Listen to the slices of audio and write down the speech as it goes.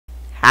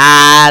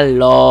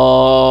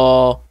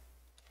Hello.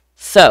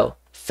 So,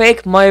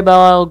 fake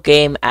mobile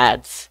game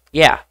ads.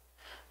 Yeah.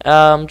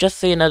 Just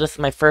so you know, this is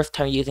my first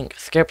time using a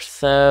script,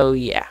 so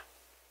yeah.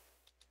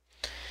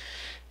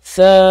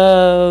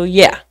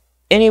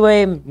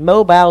 Anyway,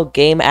 mobile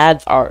game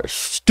ads are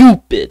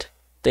stupid.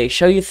 They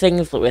show you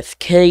things with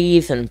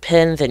keys and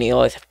pins, and you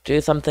always have to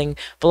do something.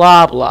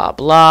 Blah, blah,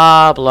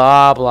 blah,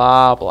 blah,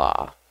 blah,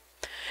 blah.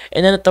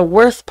 And then the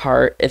worst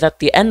part is at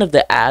the end of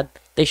the ad,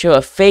 they show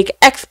a fake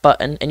X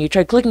button, and you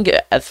try clicking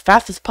it as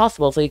fast as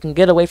possible so you can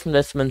get away from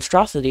this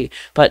monstrosity,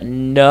 but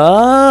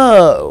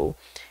no!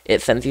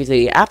 It sends you to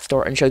the App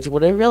Store and shows you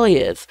what it really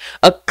is.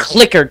 A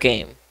clicker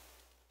game.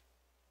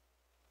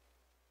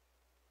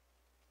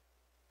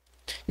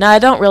 Now, I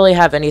don't really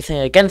have anything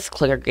against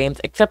clicker games,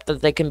 except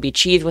that they can be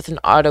cheesed with an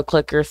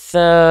auto-clicker,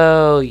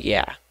 so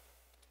yeah.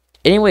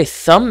 Anyway,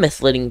 some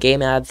misleading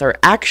game ads are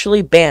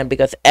actually banned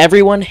because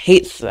everyone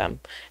hates them,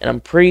 and I'm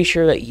pretty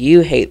sure that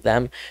you hate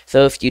them,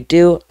 so if you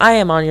do, I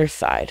am on your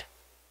side.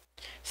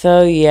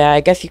 So yeah, I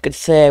guess you could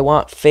say I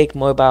want fake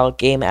mobile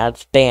game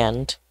ads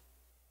banned.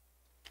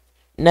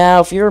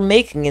 Now, if you're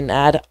making an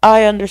ad,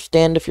 I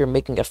understand if you're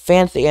making a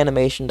fancy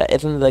animation that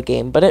isn't the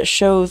game, but it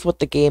shows what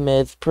the game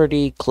is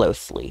pretty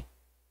closely.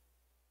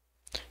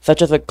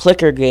 Such as a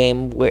clicker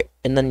game,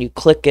 and then you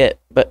click it,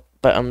 but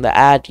on the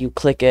ad, you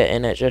click it,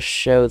 and it just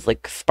shows,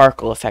 like,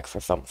 sparkle effects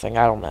or something.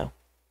 I don't know.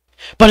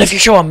 But if you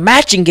show a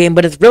matching game,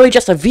 but it's really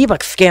just a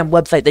V-Bucks scam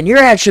website, then your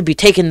ad should be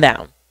taken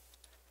down.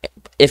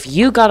 If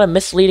you got a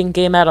misleading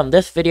game ad on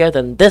this video,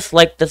 then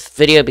dislike this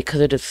video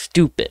because it is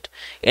stupid.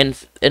 And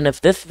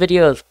if this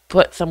video is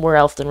put somewhere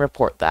else, then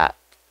report that.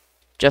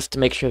 Just to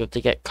make sure that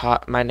they get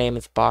caught. My name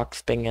is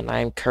Boxbing, and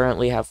I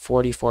currently have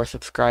 44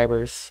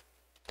 subscribers.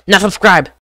 Now subscribe!